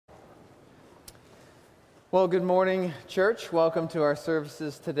Well, good morning, church. Welcome to our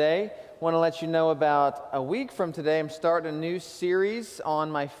services today. Want to let you know about a week from today, I'm starting a new series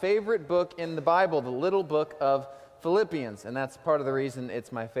on my favorite book in the Bible, the little book of Philippians. And that's part of the reason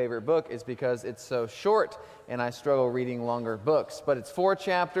it's my favorite book is because it's so short and I struggle reading longer books. But it's 4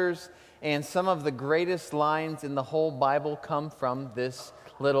 chapters and some of the greatest lines in the whole Bible come from this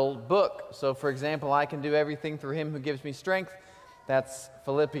little book. So, for example, I can do everything through Him who gives me strength. That's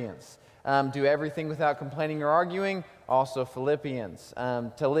Philippians. Do everything without complaining or arguing, also Philippians.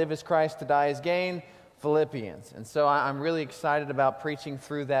 To live is Christ, to die is gain, Philippians. And so I'm really excited about preaching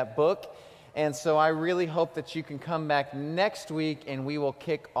through that book. And so I really hope that you can come back next week and we will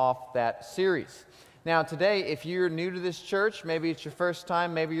kick off that series. Now today, if you're new to this church, maybe it's your first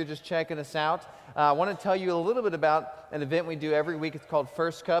time, maybe you're just checking us out, I want to tell you a little bit about an event we do every week. It's called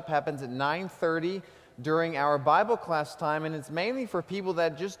First Cup, happens at 9:30. During our Bible class time, and it's mainly for people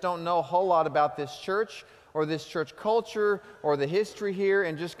that just don't know a whole lot about this church or this church culture or the history here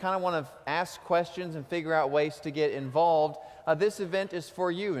and just kind of want to ask questions and figure out ways to get involved. This event is for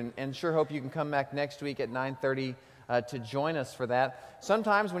you, and sure hope you can come back next week at 9:30 to join us for that.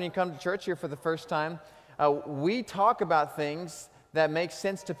 Sometimes when you come to church here for the first time, we talk about things that makes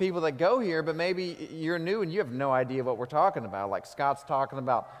sense to people that go here, but maybe you're new and you have no idea what we're talking about. Like Scott's talking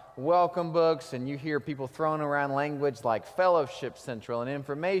about welcome books, and you hear people throwing around language like Fellowship Central and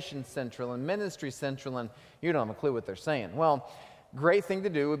Information Central and Ministry Central, and you don't have a clue what they're saying. Well, great thing to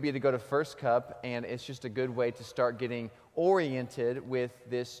do would be to go to First Cup, and it's just a good way to start getting oriented with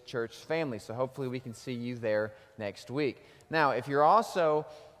this church family. So hopefully we can see you there next week. Now, if you're also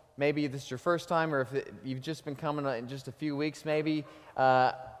maybe this is your first time, or if you've just been coming in just a few weeks maybe,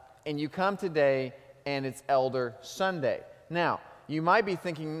 and you come today and it's Elder Sunday. Now, you might be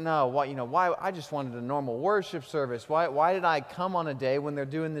thinking, no, why? I just wanted a normal worship service. Why did I come on a day when they're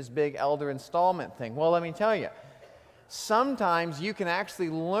doing this big elder installment thing? Well, let me tell you, sometimes you can actually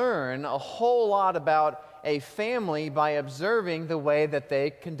learn a whole lot about a family by observing the way that they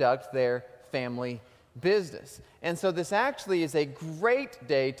conduct their family business. And so this actually is a great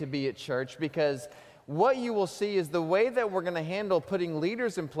day to be at church, because what you will see is the way that we're going to handle putting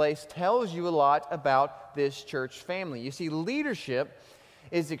leaders in place tells you a lot about this church family. You see, leadership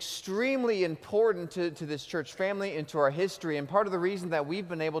is extremely important to this church family and to our history, and part of the reason that we've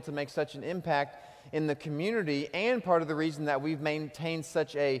been able to make such an impact in the community, and part of the reason that we've maintained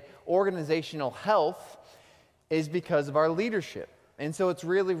such a organizational health, is because of our leadership. And so it's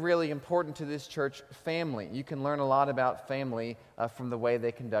really, really important to this church family. You can learn a lot about family from the way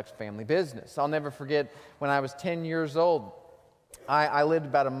they conduct family business. I'll never forget when I was 10 years old, I lived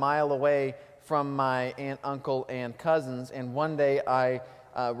about a mile away from my aunt, uncle, and cousins, and one day I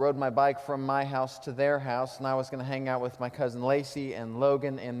rode my bike from my house to their house, and I was going to hang out with my cousin Lacey and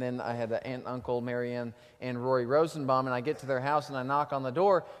Logan, and then I had an aunt, uncle, Marianne, and Rory Rosenbaum, and I get to their house and I knock on the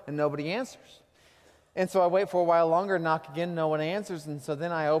door and nobody answers. And so I wait for a while longer, knock again, no one answers, and so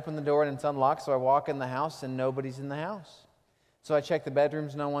then I open the door and it's unlocked, so I walk in the house and nobody's in the house. So I check the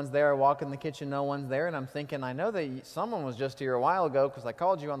bedrooms, no one's there. I walk in the kitchen, no one's there, and I'm thinking, I know that someone was just here a while ago because I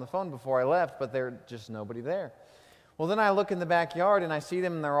called you on the phone before I left, but there's just nobody there. Well, then I look in the backyard and I see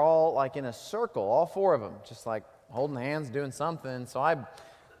them, and they're all like in a circle, all 4 of them, just like holding hands, doing something. So I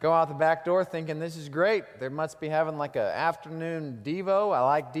go out the back door thinking, this is great. They must be having like an afternoon Devo. I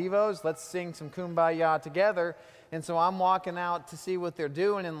like Devos. Let's sing some Kumbaya together. And so I'm walking out to see what they're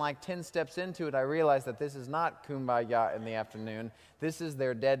doing, and like 10 steps into it, I realize that this is not Kumbaya in the afternoon. This is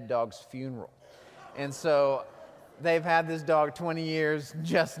their dead dog's funeral. And so they've had this dog 20 years,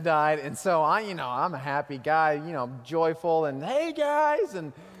 just died. And so I'm a happy guy, joyful, and hey guys,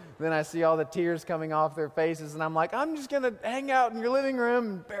 and then I see all the tears coming off their faces, and I'm like, I'm just going to hang out in your living room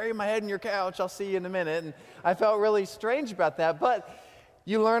and bury my head in your couch. I'll see you in a minute. And I felt really strange about that. But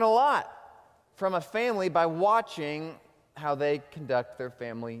you learn a lot from a family by watching how they conduct their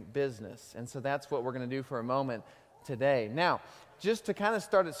family business. And so that's what we're going to do for a moment today. Now, just to kind of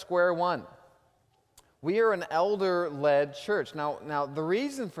start at square one, we are an elder-led church. Now, the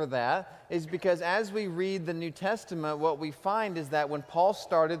reason for that is because as we read the New Testament, what we find is that when Paul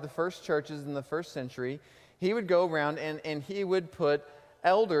started the first churches in the first century, he would go around and he would put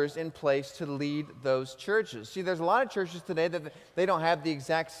elders in place to lead those churches. See, there's a lot of churches today that they don't have the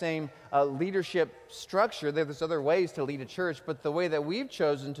exact same leadership structure. There's other ways to lead a church, but the way that we've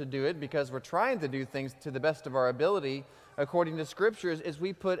chosen to do it, because we're trying to do things to the best of our ability, according to Scriptures, is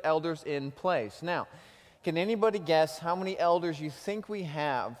we put elders in place. Now, can anybody guess how many elders you think we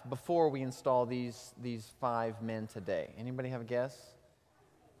have before we install these 5 men today? Anybody have a guess?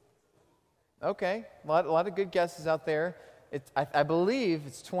 Okay, a lot of good guesses out there. I believe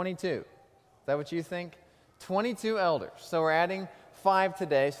it's 22. Is that what you think? 22 elders. So we're adding 5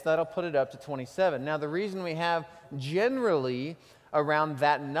 today, so that'll put it up to 27. Now, the reason we have generally around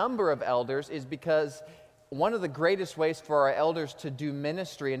that number of elders is because one of the greatest ways for our elders to do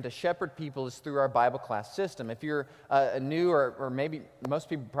ministry and to shepherd people is through our Bible class system. If you're new, or maybe most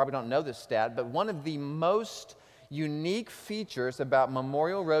people probably don't know this stat, but one of the most unique features about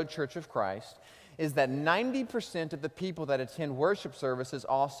Memorial Road Church of Christ is that 90% of the people that attend worship services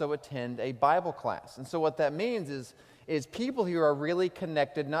also attend a Bible class. And so what that means is people who are really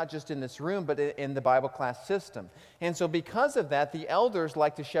connected, not just in this room, but in the Bible class system. And so because of that, the elders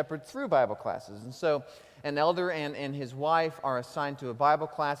like to shepherd through Bible classes. And so an elder and his wife are assigned to a Bible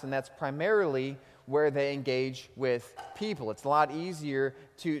class, and that's primarily where they engage with people. It's a lot easier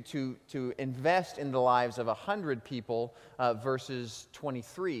to invest in the lives of 100 people versus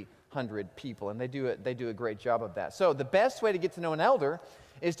 2,300 people, and they do a great job of that. So the best way to get to know an elder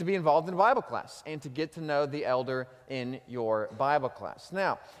is to be involved in a Bible class and to get to know the elder in your Bible class.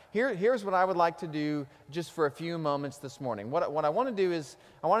 Now, here's what I would like to do just for a few moments this morning. What I want to do is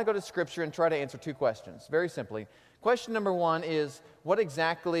I want to go to Scripture and try to answer 2 questions, very simply. Question number 1 is, what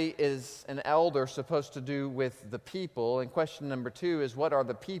exactly is an elder supposed to do with the people? And question number 2 is, what are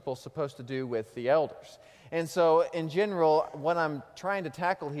the people supposed to do with the elders? And so, in general, what I'm trying to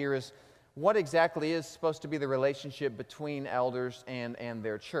tackle here is, what exactly is supposed to be the relationship between elders and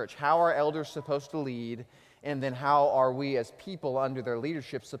their church? How are elders supposed to lead? And then how are we as people under their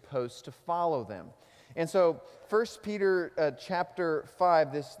leadership supposed to follow them? And so 1 Peter chapter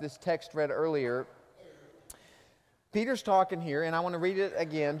 5, this text read earlier, Peter's talking here, and I want to read it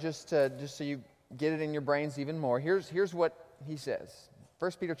again just so you get it in your brains even more. Here's what he says.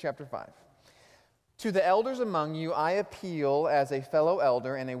 1 Peter chapter 5. To the elders among you I appeal as a fellow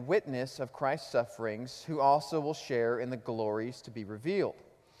elder and a witness of Christ's sufferings, who also will share in the glories to be revealed.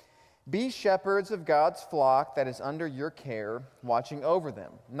 Be shepherds of God's flock that is under your care, watching over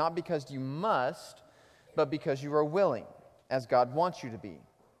them, not because you must, but because you are willing, as God wants you to be.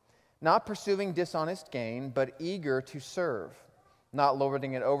 Not pursuing dishonest gain, but eager to serve, not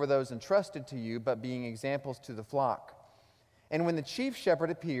lording it over those entrusted to you, but being examples to the flock. And when the chief shepherd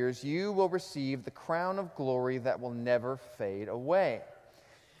appears, you will receive the crown of glory that will never fade away.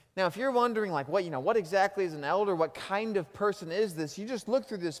 Now, if you're wondering, what exactly is an elder? What kind of person is this? You just look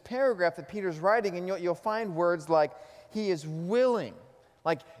through this paragraph that Peter's writing, and you'll find words like, he is willing.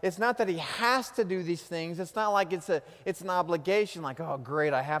 Like, it's not that he has to do these things. It's not like it's an obligation, like, oh,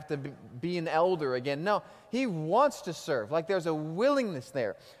 great, I have to be an elder again. No, he wants to serve. Like, there's a willingness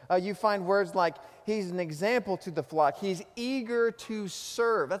there. You find words like, he's an example to the flock. He's eager to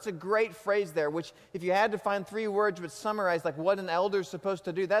serve. That's a great phrase there, which if you had to find 3 words would summarize like what an elder is supposed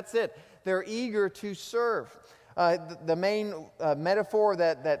to do, that's it. They're eager to serve. The main metaphor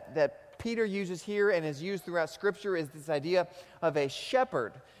that Peter uses here and is used throughout Scripture is this idea of a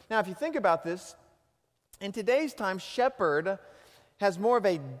shepherd. Now, if you think about this, in today's time, shepherd has more of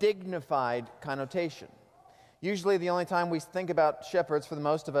a dignified connotation. Usually the only time we think about shepherds for the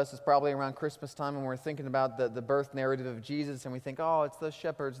most of us is probably around Christmas time when we're thinking about the birth narrative of Jesus, and we think, oh, it's those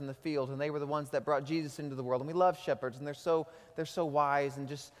shepherds in the field, and they were the ones that brought Jesus into the world, and we love shepherds, and they're so wise and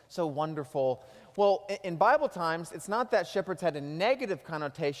just so wonderful. Well, in Bible times, it's not that shepherds had a negative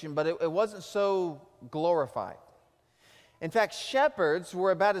connotation, but it wasn't so glorified. In fact, shepherds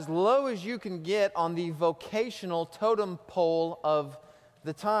were about as low as you can get on the vocational totem pole of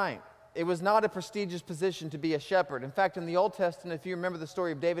the time. It was not a prestigious position to be a shepherd. In fact, in the Old Testament, if you remember the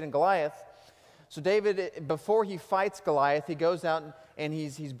story of David and Goliath, so David, before he fights Goliath, he goes out and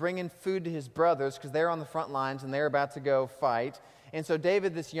he's bringing food to his brothers because they're on the front lines and they're about to go fight. And so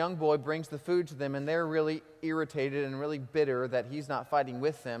David, this young boy, brings the food to them, and they're really irritated and really bitter that he's not fighting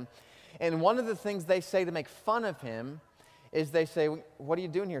with them. And one of the things they say to make fun of him is they say, what are you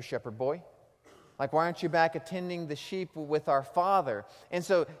doing here, shepherd boy? Like, why aren't you back attending the sheep with our father? And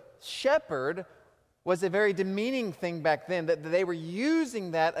so shepherd was a very demeaning thing back then, that they were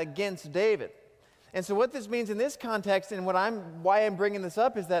using that against David. And so what this means in this context, and why I'm bringing this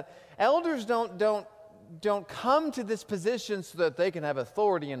up, is that elders don't come to this position so that they can have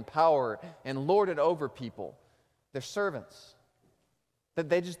authority and power and lord it over people. They're servants. That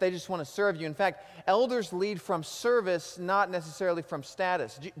they just want to serve you. In fact, elders lead from service, not necessarily from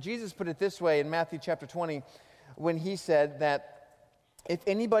status. Jesus put it this way in Matthew chapter 20 when he said that if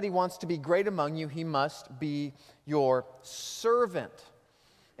anybody wants to be great among you, he must be your servant.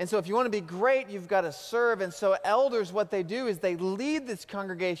 And so if you want to be great, you've got to serve. And so elders, what they do is they lead this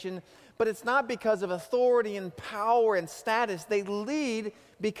congregation, but it's not because of authority and power and status. They lead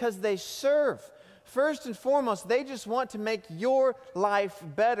because they serve. First and foremost, they just want to make your life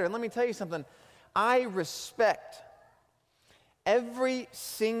better. And let me tell you something. I respect every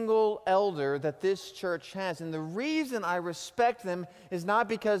single elder that this church has. And the reason I respect them is not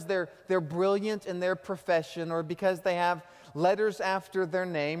because they're brilliant in their profession, or because they have letters after their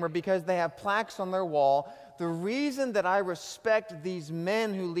name, or because they have plaques on their wall. The reason that I respect these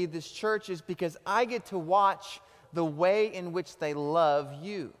men who lead this church is because I get to watch the way in which they love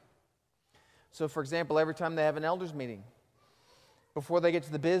you. So, for example, every time they have an elders meeting, before they get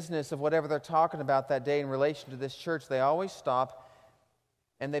to the business of whatever they're talking about that day in relation to this church, they always stop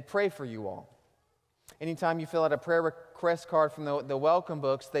and they pray for you all. Anytime you fill out a prayer request card from the welcome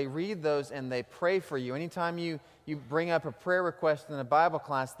books, they read those and they pray for you. Anytime you bring up a prayer request in a Bible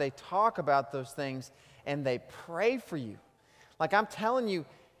class, they talk about those things and they pray for you. Like, I'm telling you,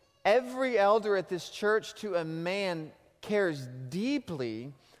 every elder at this church, to a man, cares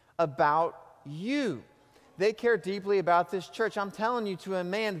deeply about you. They care deeply about this church. I'm telling you, to a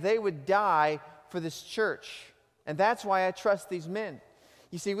man, they would die for this church. And that's why I trust these men.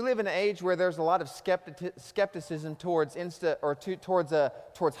 You see, we live in an age where there's a lot of skepticism towards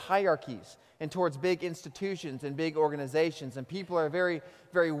hierarchies and towards big institutions and big organizations. And people are very,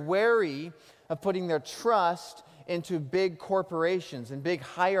 very wary of putting their trust into big corporations and big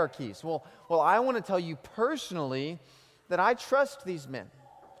hierarchies. Well, I want to tell you personally that I trust these men.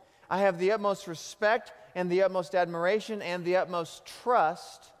 I have the utmost respect and the utmost admiration and the utmost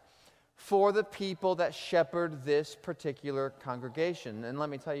trust for the people that shepherd this particular congregation. And let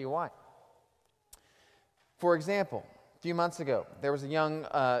me tell you why. For example, a few months ago, there was a young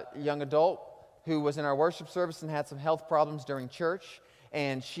adult who was in our worship service and had some health problems during church,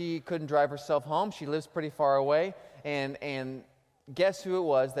 and she couldn't drive herself home. She lives pretty far away, and guess who it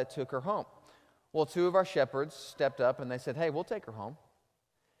was that took her home? Well, two of our shepherds stepped up and they said, "Hey, we'll take her home."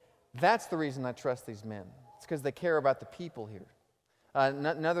 That's the reason I trust these men. It's because they care about the people here.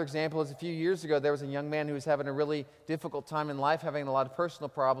 Another example is a few years ago, there was a young man who was having a really difficult time in life, having a lot of personal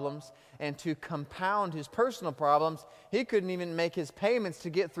problems, and to compound his personal problems, he couldn't even make his payments to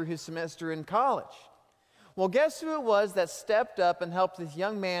get through his semester in college. Well, guess who it was that stepped up and helped this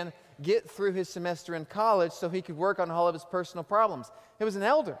young man get through his semester in college so he could work on all of his personal problems? It was an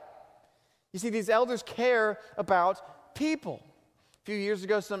elder. You see, these elders care about people. A few years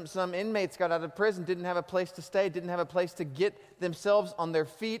ago, some inmates got out of prison, didn't have a place to stay, didn't have a place to get themselves on their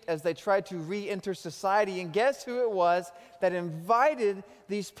feet as they tried to re-enter society. And guess who it was that invited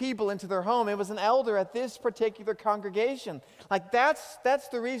these people into their home? It was an elder at this particular congregation. Like, that's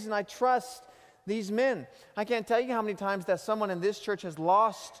the reason I trust these men. I can't tell you how many times that someone in this church has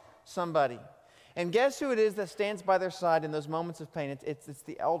lost somebody. And guess who it is that stands by their side in those moments of pain? It's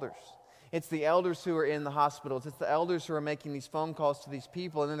the elders. It's the elders who are in the hospitals. It's the elders who are making these phone calls to these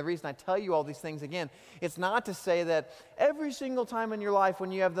people. And then the reason I tell you all these things again, it's not to say that every single time in your life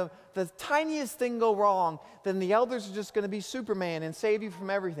when you have the tiniest thing go wrong, then the elders are just going to be Superman and save you from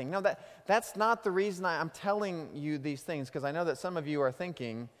everything. No, that's not the reason I'm telling you these things, because I know that some of you are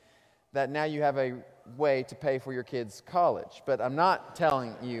thinking that now you have a way to pay for your kids' college. But I'm not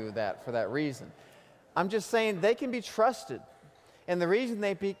telling you that for that reason. I'm just saying they can be trusted. And the reason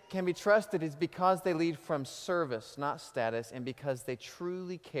they can be trusted is because they lead from service, not status, and because they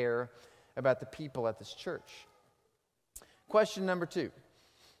truly care about the people at this church. Question number 2.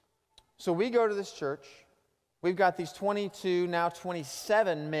 So we go to this church. We've got these 22, now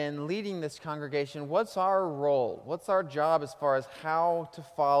 27 men leading this congregation. What's our role? What's our job as far as how to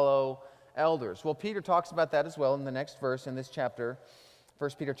follow elders? Well, Peter talks about that as well in the next verse in this chapter. 1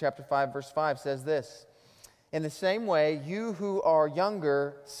 Peter chapter 5, verse 5 says this: "In the same way, you who are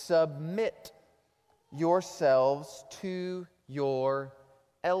younger, submit yourselves to your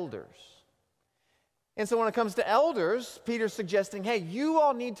elders." And so when it comes to elders, Peter's suggesting, hey, you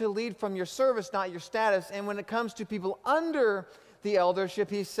all need to lead from your service, not your status. And when it comes to people under the eldership,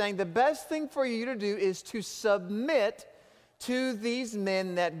 he's saying the best thing for you to do is to submit to these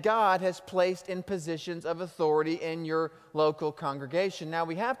men that God has placed in positions of authority in your local congregation. Now,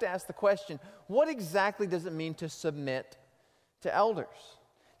 we have to ask the question, what exactly does it mean to submit to elders?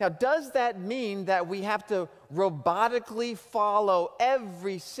 Now, does that mean that we have to robotically follow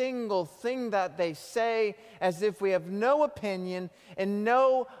every single thing that they say as if we have no opinion and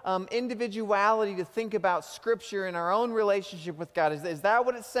no individuality to think about Scripture in our own relationship with God? Is that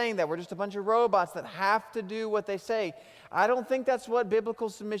what it's saying, that we're just a bunch of robots that have to do what they say? I don't think that's what biblical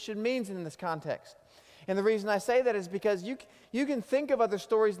submission means in this context. And the reason I say that is because you can think of other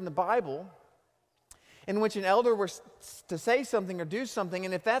stories in the Bible in which an elder were to say something or do something,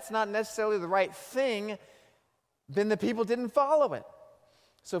 and if that's not necessarily the right thing, then the people didn't follow it.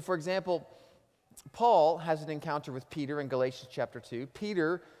 So, for example, Paul has an encounter with Peter in Galatians chapter 2.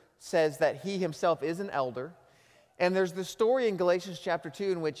 Peter says that he himself is an elder. And there's the story in Galatians chapter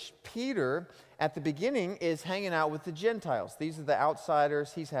 2 in which Peter, at the beginning, is hanging out with the Gentiles. These are the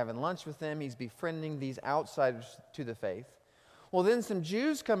outsiders. He's having lunch with them. He's befriending these outsiders to the faith. Well, then some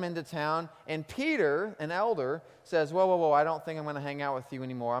Jews come into town, and Peter, an elder, says, whoa, I don't think I'm going to hang out with you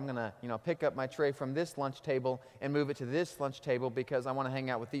anymore. I'm going to, pick up my tray from this lunch table and move it to this lunch table because I want to hang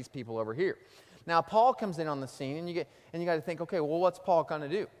out with these people over here. Now, Paul comes in on the scene, and you got to think, okay, well, what's Paul going to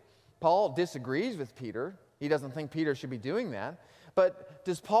do? Paul disagrees with Peter. He doesn't think Peter should be doing that. But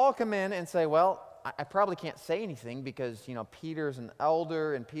does Paul come in and say, well, I probably can't say anything because, Peter's an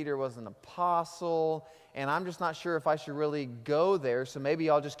elder and Peter was an apostle, and I'm just not sure if I should really go there, so maybe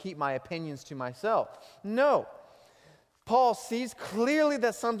I'll just keep my opinions to myself. No. Paul sees clearly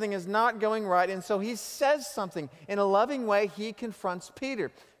that something is not going right, and so he says something. In a loving way, he confronts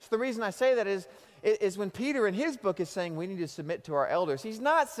Peter. So the reason I say that is when Peter in his book is saying we need to submit to our elders, he's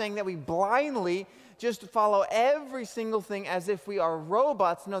not saying that we blindly just follow every single thing as if we are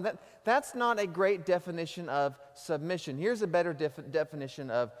robots. No, that's not a great definition of submission. Here's a better definition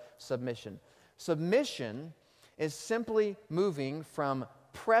of submission. Submission is simply moving from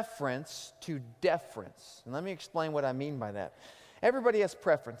preference to deference. And let me explain what I mean by that. Everybody has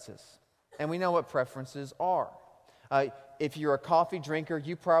preferences, and we know what preferences are. If you're a coffee drinker,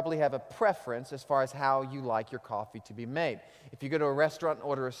 you probably have a preference as far as how you like your coffee to be made. If you go to a restaurant and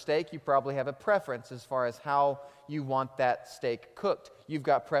order a steak, you probably have a preference as far as how you want that steak cooked. You've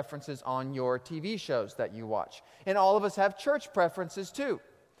got preferences on your TV shows that you watch. And all of us have church preferences too.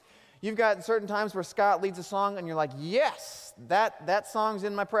 You've got certain times where Scott leads a song and you're like, yes, that song's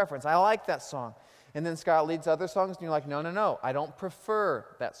in my preference. I like that song. And then Scott leads other songs and you're like, no, I don't prefer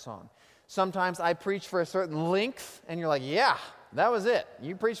that song. Sometimes I preach for a certain length, and you're like, yeah, that was it.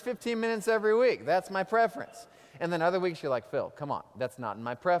 You preach 15 minutes every week. That's my preference. And then other weeks you're like, Phil, come on, that's not in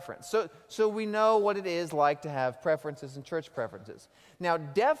my preference. So we know what it is like to have preferences and church preferences. Now,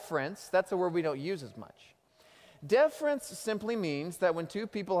 deference, that's a word we don't use as much. Deference simply means that when two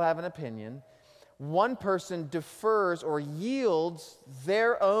people have an opinion, one person defers or yields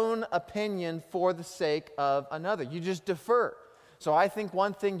their own opinion for the sake of another. You just defer. So I think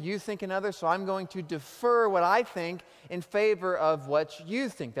one thing, you think another, so I'm going to defer what I think in favor of what you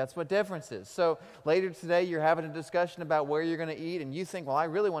think. That's what deference is. So later today, you're having a discussion about where you're going to eat, and you think, well, I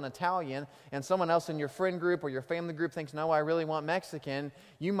really want Italian, and someone else in your friend group or your family group thinks, no, I really want Mexican.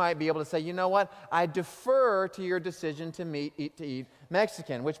 You might be able to say, you know what, I defer to your decision to eat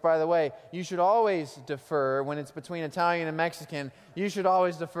Mexican, which, by the way, you should always defer when it's between Italian and Mexican. You should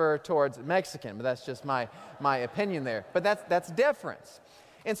always defer towards Mexican, but that's just my opinion there. But that's deference.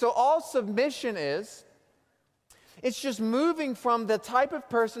 And so all submission is, it's just moving from the type of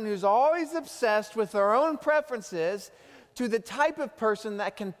person who's always obsessed with their own preferences to the type of person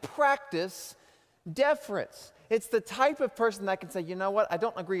that can practice deference. It's the type of person that can say, you know what, I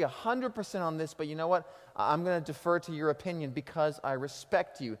don't agree 100% on this, but you know what, I'm going to defer to your opinion because I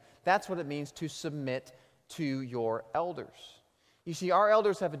respect you. That's what it means to submit to your elders. You see, our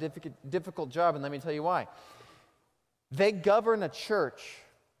elders have a difficult job, and let me tell you why. They govern a church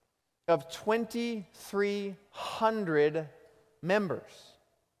of 2,300 members.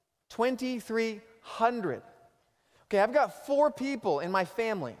 2,300. Okay, I've got 4 people in my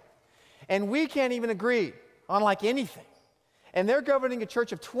family, and we can't even agree on like anything. And they're governing a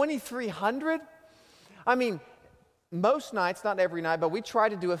church of 2,300? I mean, most nights, not every night, but we try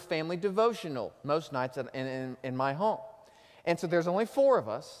to do a family devotional most nights in my home. And so there's only 4 of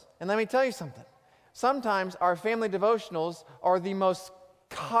us. And let me tell you something. Sometimes our family devotionals are the most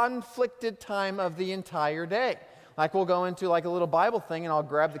conflicted time of the entire day. Like we'll go into like a little Bible thing, and I'll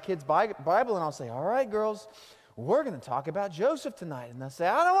grab the kids' Bible and I'll say, all right, girls, we're going to talk about Joseph tonight. And they'll say,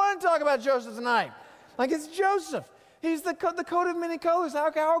 I don't want to talk about Joseph tonight. Like, it's Joseph. He's the coat of many colors.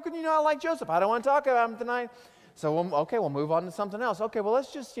 How can you not like Joseph? I don't want to talk about him tonight. So, we'll move on to something else. Okay, well,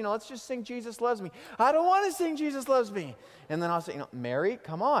 let's just sing Jesus Loves Me. I don't want to sing Jesus Loves Me. And then I'll say, Mary,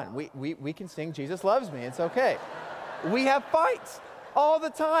 come on. We can sing Jesus Loves Me. It's okay. We have fights all the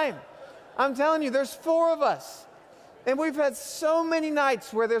time. I'm telling you, there's 4 of us. And we've had so many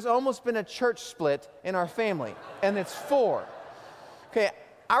nights where there's almost been a church split in our family. And it's 4. Okay,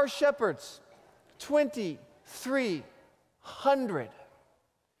 our shepherds, 2,300.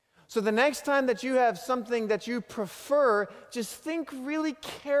 So the next time that you have something that you prefer, just think really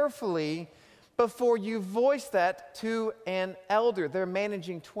carefully before you voice that to an elder. They're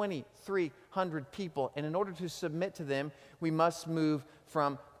managing 2,300 people, and in order to submit to them, we must move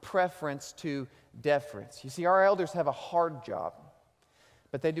from preference to deference. You see, our elders have a hard job,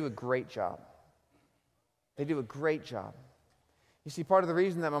 but they do a great job. They do a great job. You see, part of the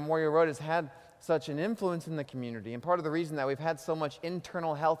reason that Memorial Road has had such an influence in the community, and part of the reason that we've had so much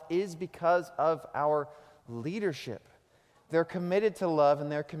internal health, is because of our leadership. They're committed to love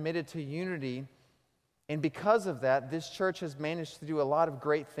and they're committed to unity. And because of that, this church has managed to do a lot of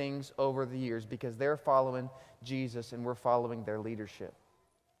great things over the years because they're following Jesus and we're following their leadership.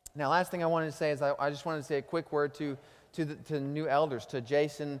 Now, last thing I wanted to say is I just wanted to say a quick word to new elders, to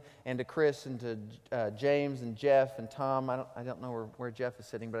Jason and to Chris and to James and Jeff and Tom. I don't know where Jeff is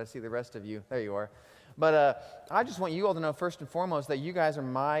sitting, but I see the rest of you. There you are. But I just want you all to know first and foremost that you guys are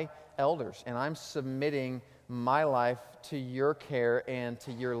my elders, and I'm submitting my life to your care and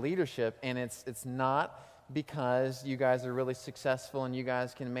to your leadership. And it's not because you guys are really successful and you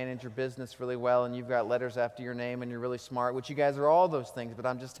guys can manage your business really well and you've got letters after your name and you're really smart, which you guys are all those things. But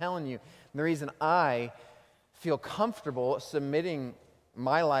I'm just telling you, the reason I feel comfortable submitting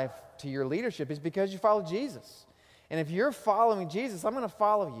my life to your leadership is because you follow Jesus. And if you're following Jesus, I'm going to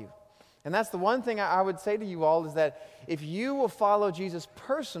follow you. And that's the one thing I would say to you all, is that if you will follow Jesus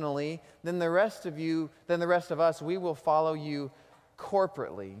personally, then the rest of us, we will follow you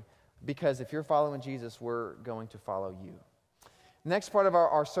corporately. Because if you're following Jesus, we're going to follow you. Next part of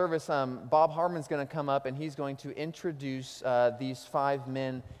our service, Bob Harmon's going to come up and he's going to introduce these 5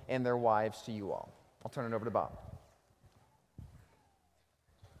 men and their wives to you all. I'll turn it over to Bob.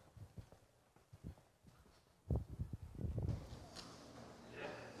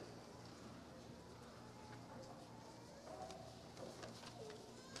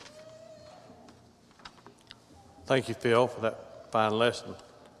 Thank you, Phil, for that fine lesson.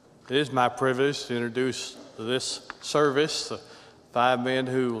 It is my privilege to introduce to this service the 5 men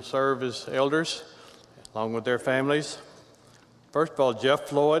who will serve as elders, along with their families. First of all, Jeff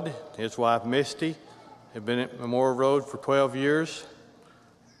Floyd and his wife Misty have been at Memorial Road for 12 years.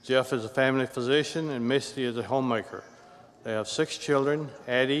 Jeff is a family physician and Misty is a homemaker. They have 6 children: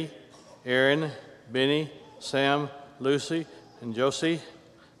 Addie, Aaron, Benny, Sam, Lucy, and Josie.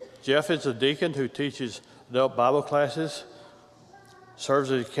 Jeff is a deacon who teaches adult Bible classes, serves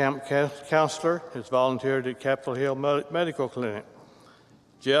as a camp counselor, has volunteered at Capitol Hill Medical Clinic.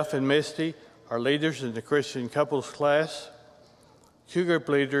 Jeff and Misty are leaders in the Christian couples class, Q group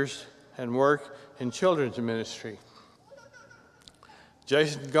leaders, and work in children's ministry.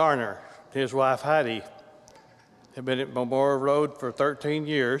 Jason Garner and his wife Heidi have been at Memorial Road for 13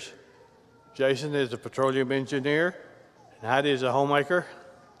 years. Jason is a petroleum engineer, and Heidi is a homemaker.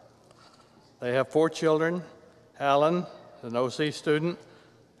 They have 4 children: Alan, an OC student;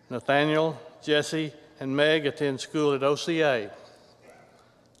 Nathaniel, Jesse, and Meg attend school at OCA.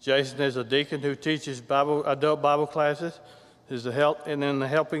 Jason is a deacon who teaches adult Bible classes, is the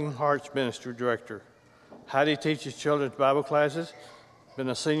Helping Hearts Ministry Director. Heidi teaches children's Bible classes, been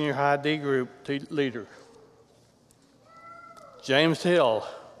a senior high D group leader. James Hill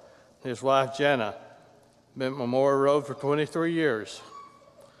and his wife Jana been at Memorial Road for 23 years.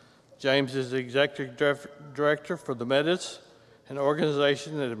 James is the executive director for the Metis, an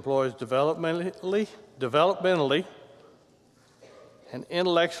organization that employs developmentally and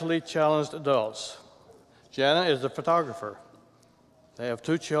intellectually challenged adults. Jana is the photographer. They have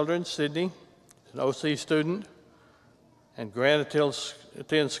 2 children: Sydney, an OC student, and Grant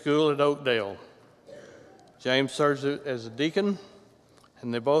attends school at Oakdale. James serves as a deacon,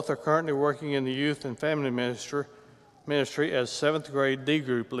 and they both are currently working in the youth and family ministry as 7th grade D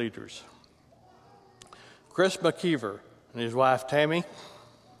group leaders. Chris McKeever and his wife Tammy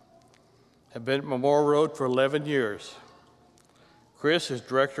have been at Memorial Road for 11 years. Chris is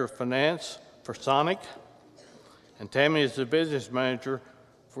director of finance for Sonic, and Tammy is the business manager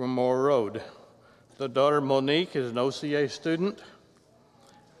for Memorial Road. Their daughter Monique is an OCA student.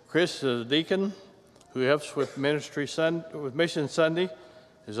 Chris is a deacon who helps with Mission Sunday,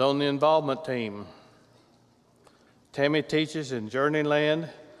 is on the involvement team. Tammy teaches in Journeyland,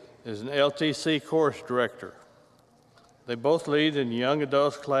 is an LTC course director. They both lead in the young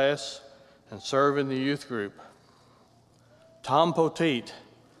adults class and serve in the youth group. Tom Poteet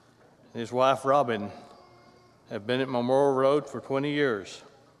and his wife Robin have been at Memorial Road for 20 years.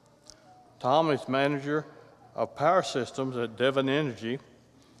 Tom is manager of power systems at Devon Energy,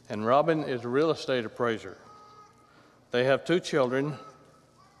 and Robin is a real estate appraiser. They have 2 children.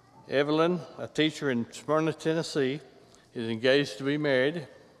 Evelyn, a teacher in Smyrna, Tennessee, is engaged to be married,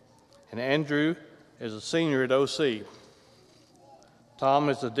 and Andrew is a senior at OC. Tom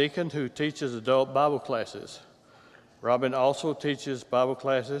is a deacon who teaches adult Bible classes. Robin also teaches Bible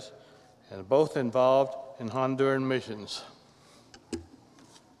classes and are both involved in Honduran missions.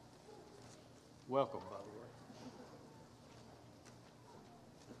 Welcome, by the way.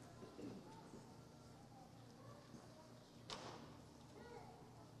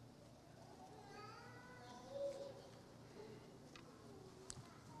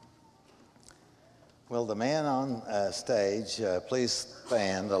 Will the man on stage please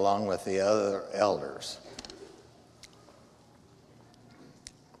stand along with the other elders?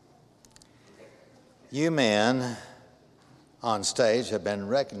 You men on stage have been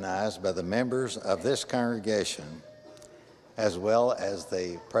recognized by the members of this congregation as well as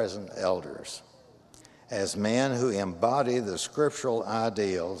the present elders as men who embody the scriptural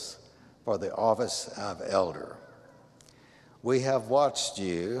ideals for the office of elder. We have watched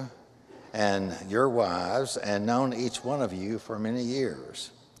you and your wives and known each one of you for many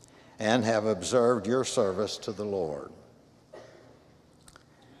years and have observed your service to the Lord.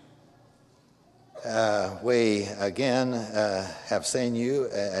 We again have seen you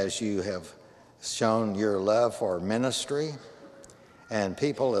as you have shown your love for ministry and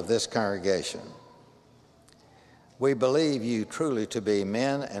people of this congregation. We believe you truly to be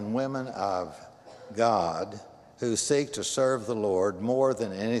men and women of God who seek to serve the Lord more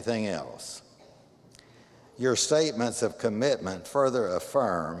than anything else. Your statements of commitment further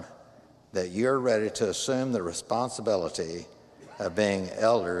affirm that you're ready to assume the responsibility of being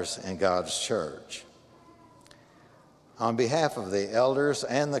elders in God's church. On behalf of the elders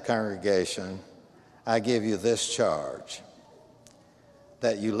and the congregation, I give you this charge,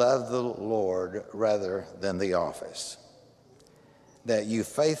 that you love the Lord rather than the office, that you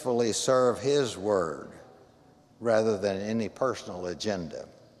faithfully serve His word rather than any personal agenda,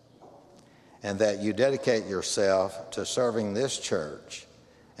 and that you dedicate yourself to serving this church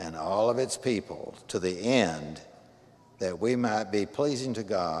and all of its people to the end that we might be pleasing to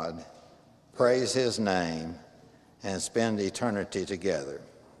God, praise His name, and spend eternity together.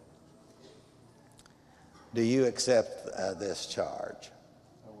 Do you accept this charge?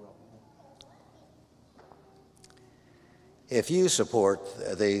 I will. If you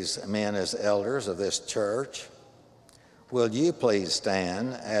support these men as elders of this church, will you please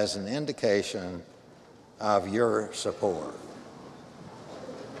stand as an indication of your support?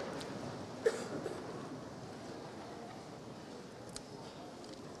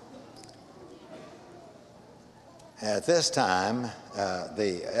 At this time,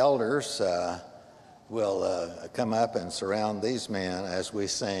 the elders will come up and surround these men as we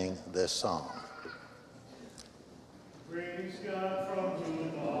sing this song. Praise God from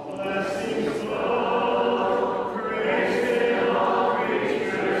whom all blessings flow. Praise Him, all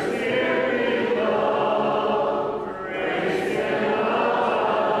creatures here below. Praise Him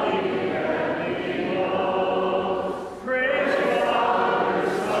above and below. Praise Father,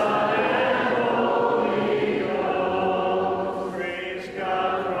 Son, and Holy Ghost. Praise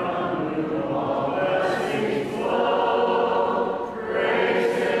God from whom all blessings flow.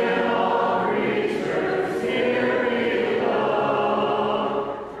 Praise Him, all creatures here below.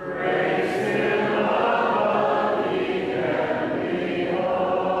 Praise Him above and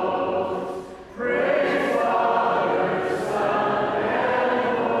below. Praise Father, Son,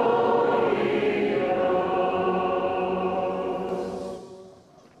 and Holy Ghost.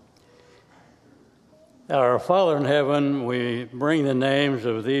 Our Father in heaven, we bring the names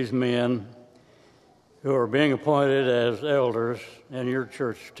of these men who are being appointed as elders in your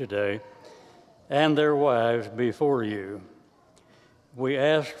church today and their wives before you. We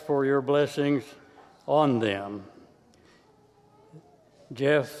ask for your blessings on them.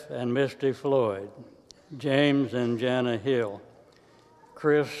 Jeff and Misty Floyd, James and Jana Hill,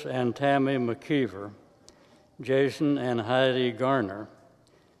 Chris and Tammy McKeever, Jason and Heidi Garner,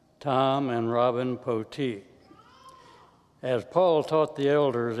 Tom and Robin Poteet. As Paul taught the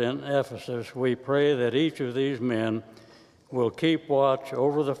elders in Ephesus, we pray that each of these men will keep watch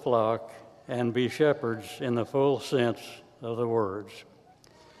over the flock and be shepherds in the full sense of the words.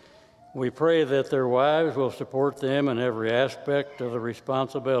 We pray that their wives will support them in every aspect of the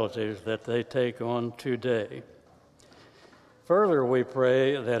responsibilities that they take on today. Further, we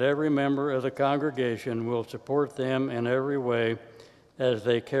pray that every member of the congregation will support them in every way as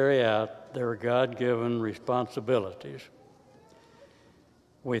they carry out their God-given responsibilities.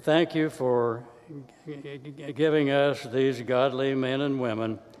 We thank you for giving us these godly men and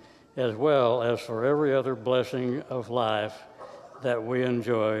women, as well as for every other blessing of life that we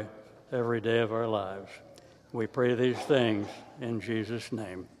enjoy every day of our lives. We pray these things in Jesus'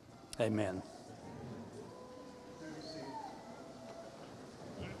 name. Amen.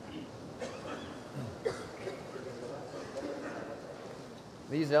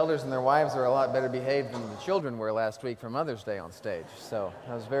 These elders and their wives are a lot better behaved than the children were last week for Mother's Day on stage. So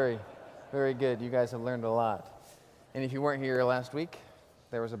that was very, very good. You guys have learned a lot. And if you weren't here last week,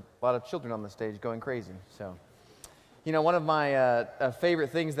 there was a lot of children on the stage going crazy. So, you know, one of my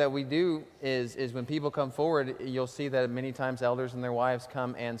favorite things that we do is when people come forward, you'll see that many times elders and their wives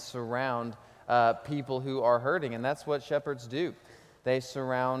come and surround people who are hurting, and that's what shepherds do. They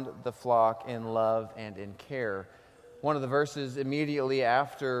surround the flock in love and in care. One of the verses immediately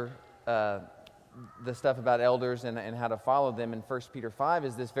after the stuff about elders and how to follow them in 1 Peter 5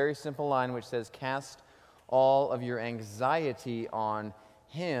 is this very simple line which says, "Cast all of your anxiety on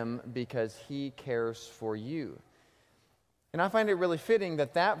him because he cares for you." And I find it really fitting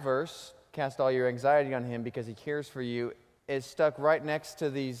that that verse, "Cast all your anxiety on him because he cares for you," is stuck right next to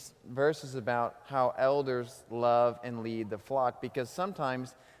these verses about how elders love and lead the flock, because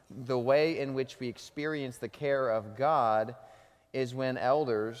sometimes the way in which we experience the care of God is when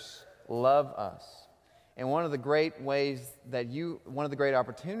elders love us. And one of the great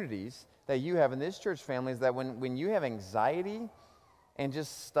opportunities that you have in this church family is that when you have anxiety and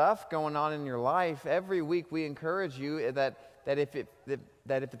just stuff going on in your life, every week we encourage you that if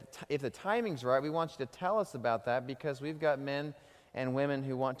the timing's right, we want you to tell us about that, because we've got men and women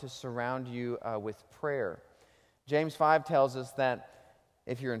who want to surround you with prayer. James 5 tells us that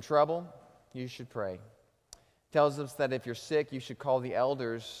if you're in trouble, you should pray. Tells us that if you're sick, you should call the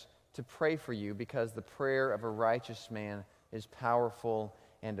elders to pray for you, because the prayer of a righteous man is powerful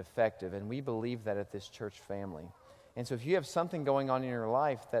and effective. And we believe that at this church family. And so if you have something going on in your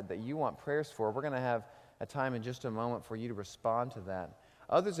life that you want prayers for, we're going to have a time in just a moment for you to respond to that.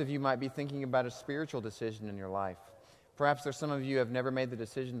 Others of you might be thinking about a spiritual decision in your life. Perhaps there's some of you who have never made the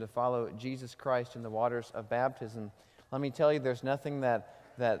decision to follow Jesus Christ in the waters of baptism. Let me tell you, there's nothing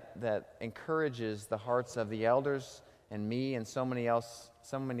that encourages the hearts of the elders and me and so many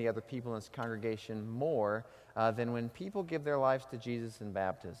other people in this congregation more than when people give their lives to Jesus in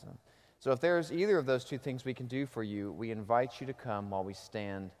baptism. So if there's either of those two things we can do for you, we invite you to come while we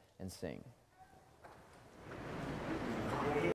stand and sing.